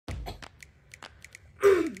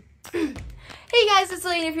guys, it's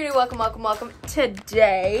Lane. If you're new, welcome.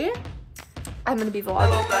 Today, I'm gonna be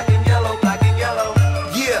vlogging. Yellow, black and yellow, black and yellow.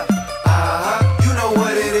 Yeah, you know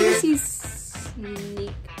what it is. These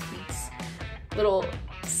sneak peeks, little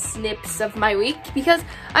snips of my week, because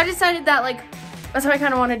I decided that that's how I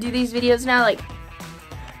kind of want to do these videos now,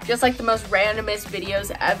 just the most randomest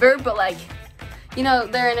videos ever, but you know,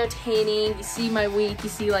 they're entertaining. You see my week, you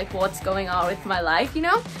see what's going on with my life, you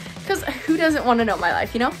know, because who doesn't want to know my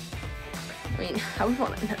life, you know? I mean, I would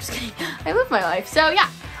want to, no, just kidding. I live my life. So yeah,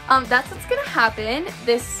 that's what's gonna happen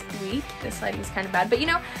this week. This lighting is kind of bad, but you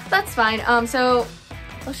know, that's fine. So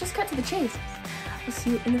let's just cut to the chase. I'll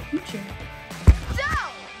see you in the future. So,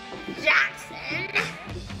 Jackson,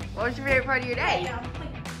 what was your favorite part of your day?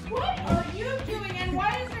 What are you doing, and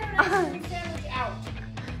why is there an ice cream sandwich out?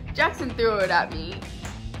 Jackson threw it at me.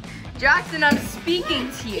 Jackson, I'm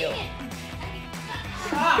speaking to you.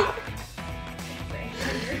 Stop.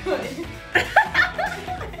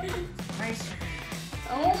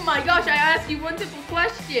 Oh my gosh, I asked you one simple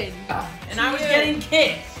question. And I was getting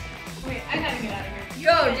kissed. Wait, I gotta get out of here.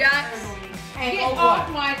 Go, Jax. Hey, get off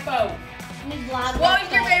my boat. What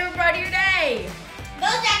was your favorite part of your day? Go,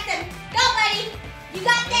 Jackson. Go, buddy. You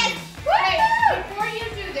got this. Hey, before you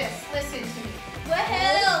do this, listen to me.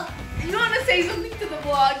 Woohoo. You want to say something to the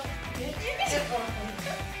vlog?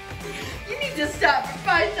 You need to stop for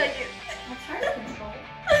 5 seconds. What's hard to control?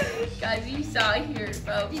 Guys, you saw here,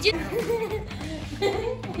 folks. Did you?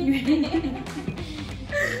 You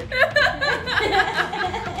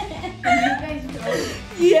guys know.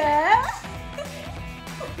 Yeah.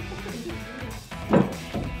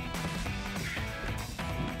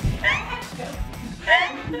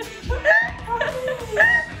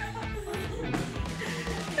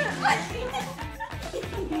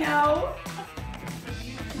 No.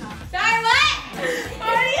 Sorry, what?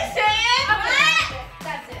 What are you saying? What?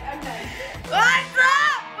 That's it. I'm done. What's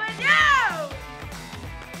up? But no.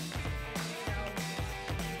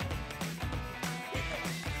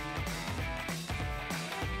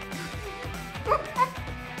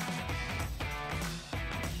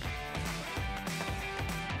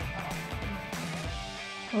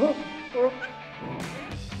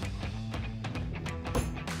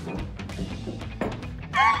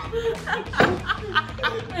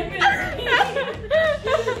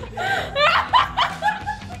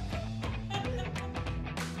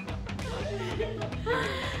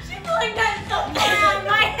 She pulling that stuff down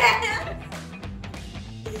my head.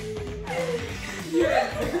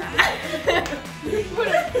 Put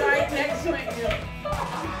it right next to my ear.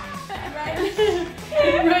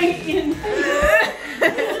 Right in.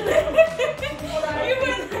 You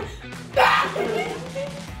went.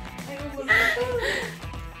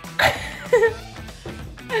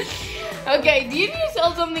 Okay, do you need to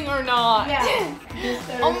sell something or not? Yeah. Yes,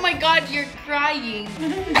 sir. Oh my god, you're crying.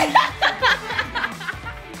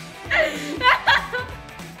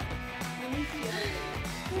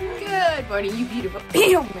 Good morning, you beautiful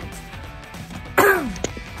humans.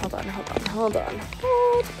 Hold on. Hold,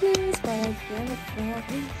 please,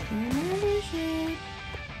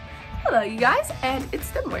 Hello, you guys, and it's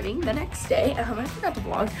the morning, the next day. I forgot to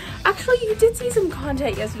vlog. Actually, you did see some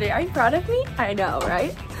content yesterday. Are you proud of me? I know,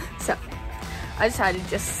 right? So, I decided to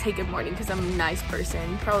just say good morning because I'm a nice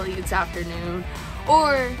person. Probably it's afternoon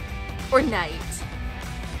or night.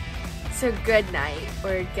 So good night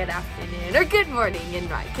or good afternoon or good morning in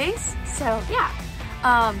my case. So yeah,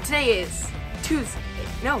 today is Tuesday.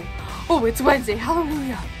 No, oh, it's Wednesday.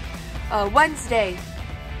 Hallelujah. Wednesday.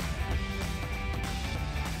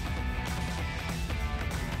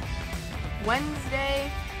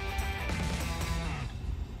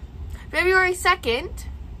 February 2nd.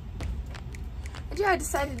 And yeah, I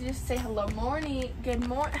decided to just say hello morning. Good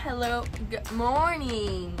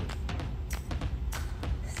morning.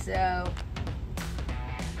 So,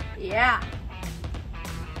 yeah.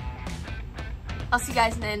 I'll see you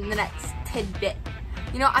guys in the next tidbit.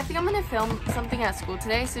 You know, I think I'm gonna film something at school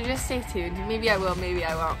today, so just stay tuned. Maybe I will, maybe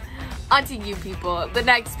I won't. On to you people, the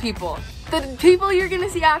next people. The people you're gonna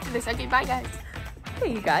see after this. Okay, bye guys.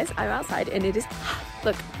 Hey you guys, I'm outside and it is,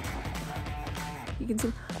 look. You can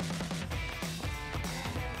see.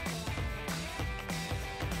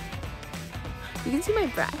 You can see my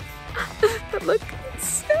breath. But look,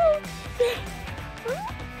 it's so.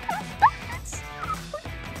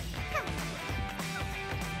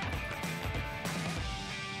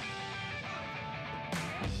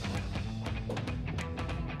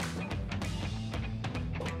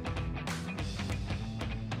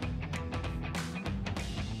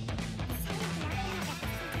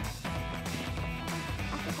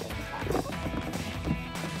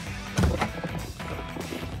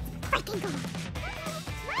 Freaking cool.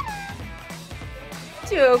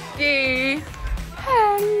 Chucky.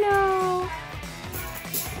 Hello.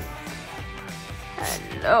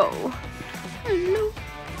 Hello. Hello.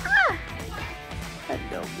 Ah.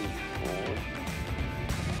 Hello, people.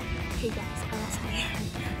 Hey guys, I'm outside.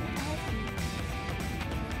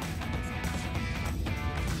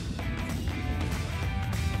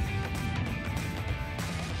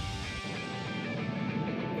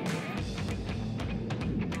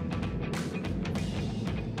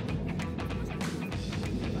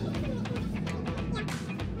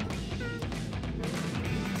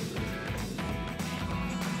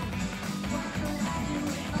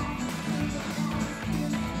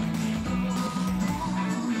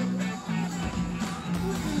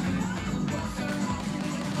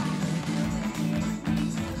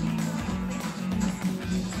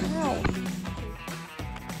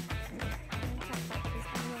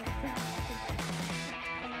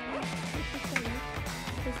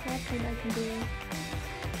 I can do it.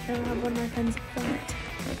 I don't have one of my friends film it.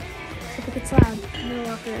 So if it's loud, I'm gonna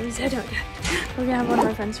walk around so I don't. We're gonna have one of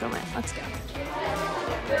my friends film it. Let's go.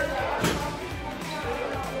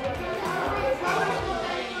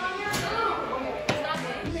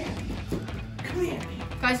 Come here.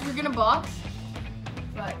 Guys, we're gonna box.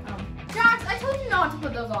 But, Jax, I told you not to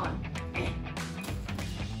put those on.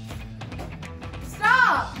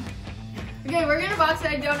 Stop! Okay, we're gonna box.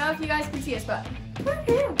 I don't know if you guys can see us, but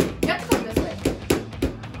you have to come this way.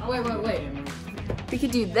 Wait. We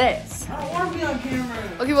could do this. I don't want to be on camera.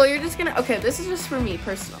 Okay, well, you're just gonna. Okay, this is just for me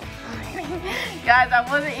personal. Guys, I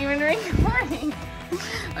wasn't even recording.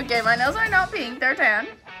 Okay, my nails are not pink, they're tan.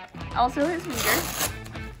 Also, his fingers.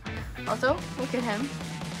 Also, look at him.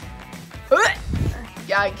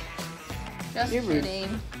 Yike. Just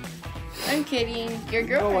kidding. I'm kidding. Your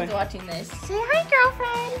girlfriend's watching this. Say hi,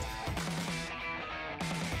 girlfriend.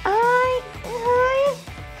 Hi.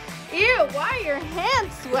 Ew, why are your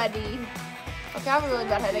hands sweaty? Okay, I have a really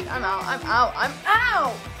bad headache. I'm out.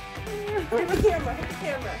 Hit the camera.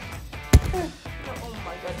 Oh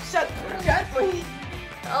my god. Shut gently.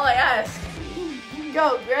 All I ask.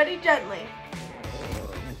 Go, ready, gently.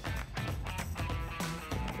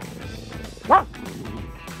 What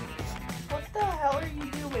the hell are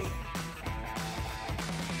you doing?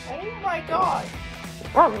 Oh my god.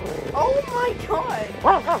 Oh my god.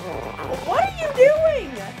 What are you doing?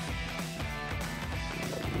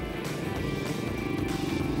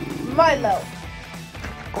 Milo.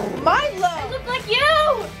 I look like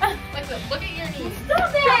you! Look at your knees. Stop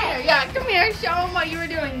Come it! here, yeah, come here. Show them what you were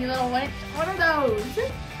doing, you little wench. What are those?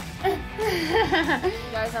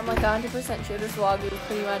 Guys, I'm like 100% sure this vlog is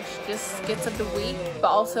pretty much just skits of the week, but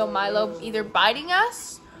also Milo either biting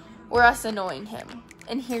us or us annoying him.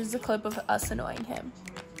 And here's the clip of us annoying him.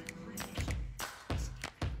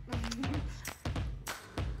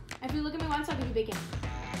 If you look at me once, I'll give you bacon.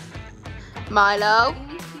 Milo.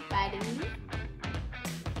 Keep biting me.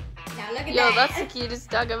 Now look at Yo, that. that's the cutest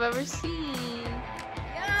dog I've ever seen.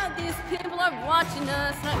 Yeah, these people are watching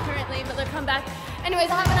us, not currently, but they'll come back. Anyways,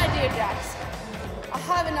 I have an idea, Jax. I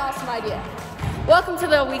have an awesome idea. Welcome to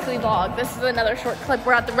the weekly vlog. This is another short clip.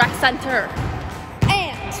 We're at the rec center.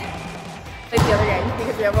 And Like the other game,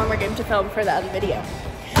 because we have one more game to film for the other video.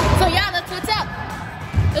 so yeah, that's what's up.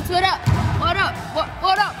 That's what up. What up?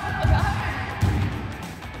 What up?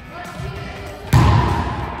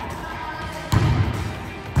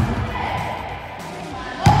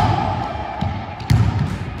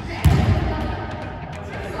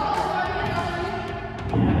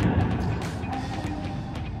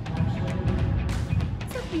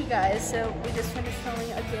 You guys, so we just finished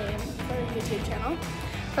filming a game for the YouTube channel,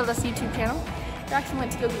 for this YouTube channel. Jackson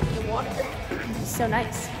went to go get me water. He's so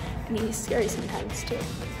nice, and he's scary sometimes too.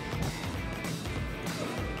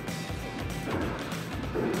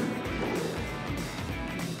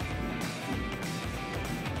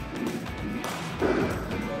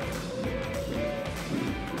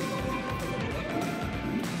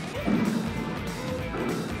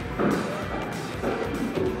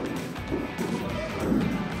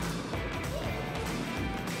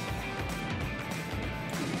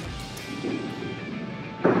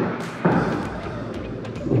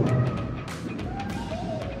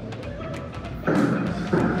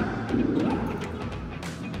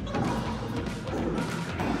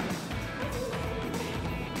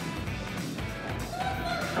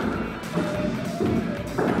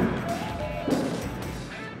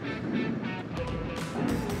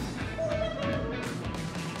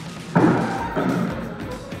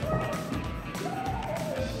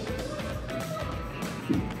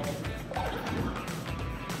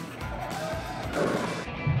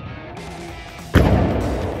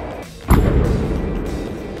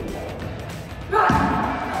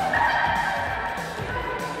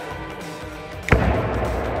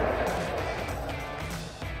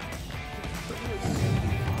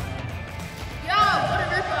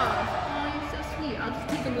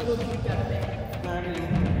 will keep you up there.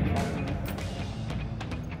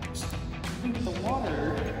 The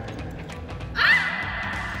water.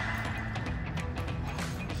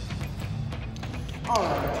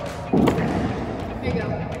 Alright. Here you go.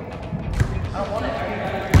 I don't want it.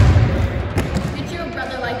 Get your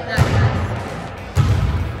brother like that, guys.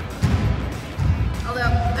 Although, I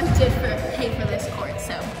did pay for this court,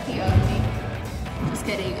 so he owed me. Just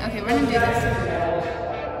kidding. Okay, we're gonna do this.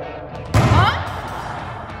 Huh?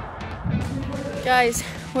 Guys,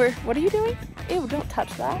 what are you doing? Ew, don't touch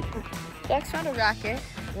that. Jax found a racket.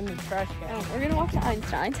 In the trash can. We're gonna walk to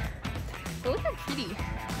Einstein's. But look at Kitty.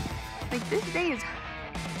 Like, this day is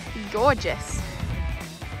gorgeous.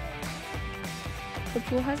 The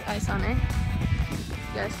pool has ice on it.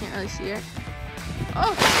 You guys can't really see it.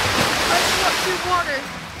 Oh, I just walked through water.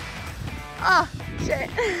 Oh, shit.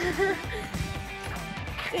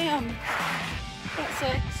 Damn. That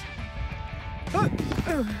sucks.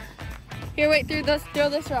 Here, wait, throw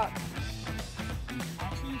this rock.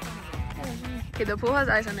 Okay, the pool has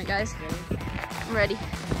ice on it, guys. I'm ready.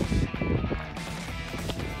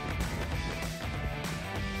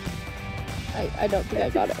 I don't think I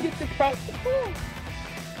got it. Get across the pool.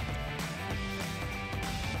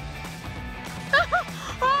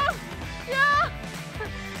 Oh, yeah! Did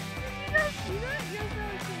you guys see that? Yes, no,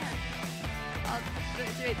 I can't. Oh,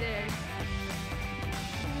 it's right there.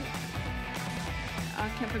 Oh, I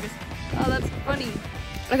can't focus. Oh, that's funny.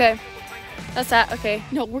 Okay, that's that. Okay.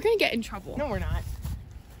 No, we're gonna get in trouble. No, we're not.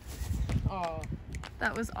 Oh.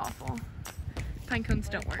 That was awful. Pine cones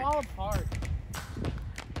don't work. Fall apart.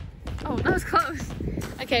 Oh, that was close.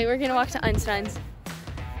 Okay, we're gonna walk to Einstein's.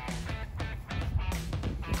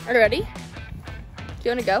 Are you ready? Do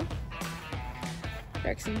you wanna go?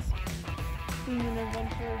 Jackson's. I'm gonna run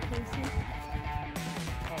for a person.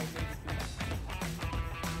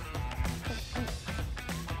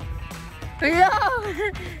 No!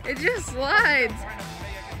 It just slides.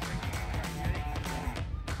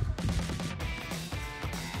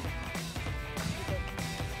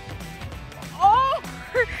 Oh!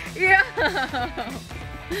 Yeah!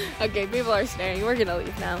 Okay, people are staring. We're gonna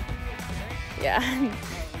leave now. Yeah,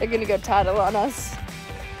 they're gonna go tattle on us.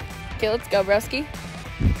 Okay, let's go, broski.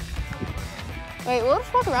 Wait, we'll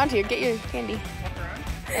just walk around here. Get your candy.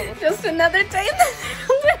 Just another day in the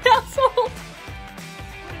household.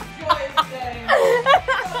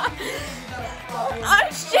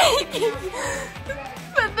 I'm shaking.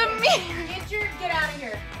 But the Get out of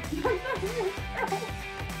here.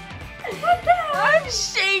 I'm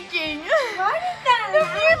shaking. Why did that The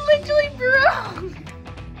mirror literally broke.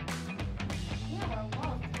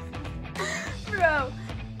 Bro.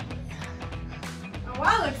 Oh,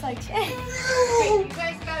 wow, looks like shit. Okay, you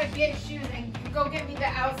guys gotta get shoes and go get me the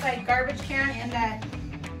outside garbage can and that.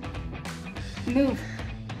 Move.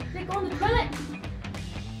 They go in the toilet.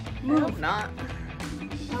 Move not.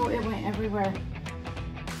 Oh, it went everywhere.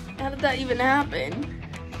 How did that even happen?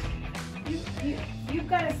 You've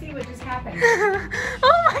got to see what just happened.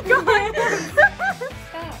 Oh my god!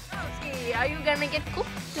 Okay, are you gonna get cooked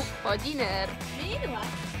for dinner?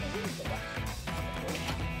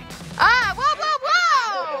 Ah! Whoa, whoa,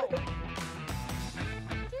 whoa!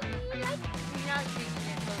 Do you like not drinking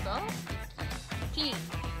it, Toto? Tea.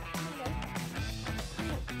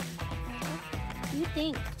 What do you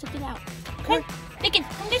think? Check it out. Come on, bacon.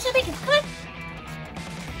 Come get your bacon. Come on.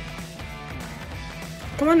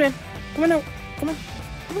 Come on, man. Come on out. Come on.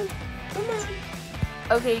 Come on. Come on.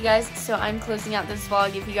 Okay, you guys, so I'm closing out this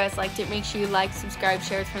vlog. If you guys liked it, make sure you like, subscribe,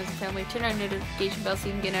 share with friends and family, turn on notification bell so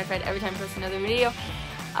you can get notified every time I post another video.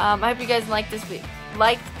 I hope you guys liked this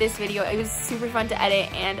video. It was super fun to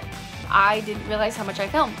edit, and I didn't realize how much I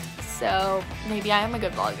filmed. So maybe I am a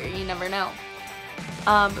good vlogger. You never know.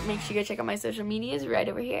 But make sure you go check out my social medias right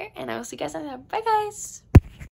over here, and I will see you guys next time. Bye, guys.